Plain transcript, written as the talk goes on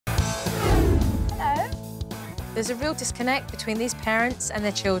There's a real disconnect between these parents and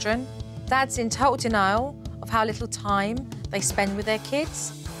their children. Dad's in total denial of how little time they spend with their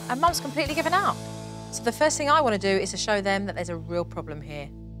kids, and Mum's completely given up. So the first thing I want to do is to show them that there's a real problem here.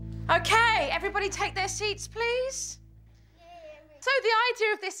 OK, everybody take their seats, please. So the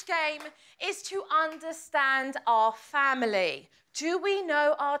idea of this game is to understand our family. Do we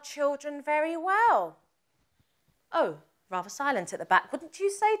know our children very well? Oh, rather silent at the back, wouldn't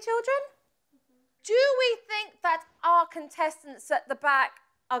you say, children? Do we think that our contestants at the back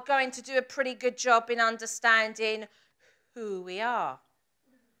are going to do a pretty good job in understanding who we are?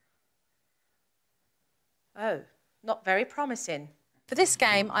 Oh, not very promising. For this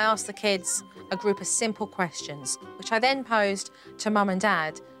game, I asked the kids a group of simple questions, which I then posed to Mum and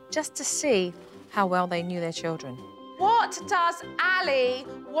Dad, just to see how well they knew their children. What does Ali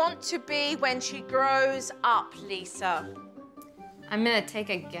want to be when she grows up, Lisa? I'm gonna take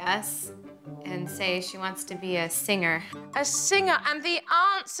a guess and say she wants to be a singer. A singer, and the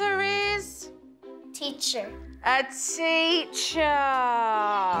answer is? Teacher. A teacher.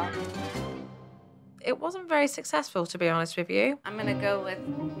 It wasn't very successful, to be honest with you. I'm gonna go with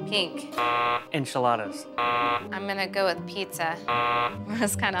pink. Enchiladas. I'm gonna go with pizza. It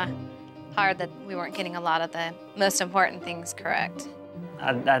was kind of hard that we weren't getting a lot of the most important things correct.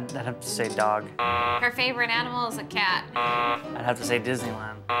 I'd have to say dog. Her favorite animal is a cat. I'd have to say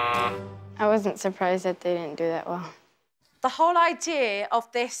Disneyland. I wasn't surprised that they didn't do that well. The whole idea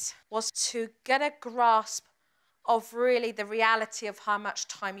of this was to get a grasp of really the reality of how much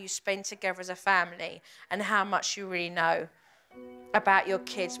time you spend together as a family and how much you really know about your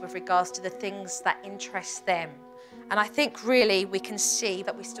kids with regards to the things that interest them. And I think really we can see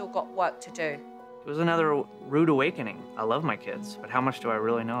that we still got work to do. It was another rude awakening. I love my kids, but how much do I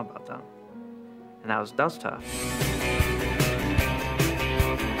really know about them? And that was tough.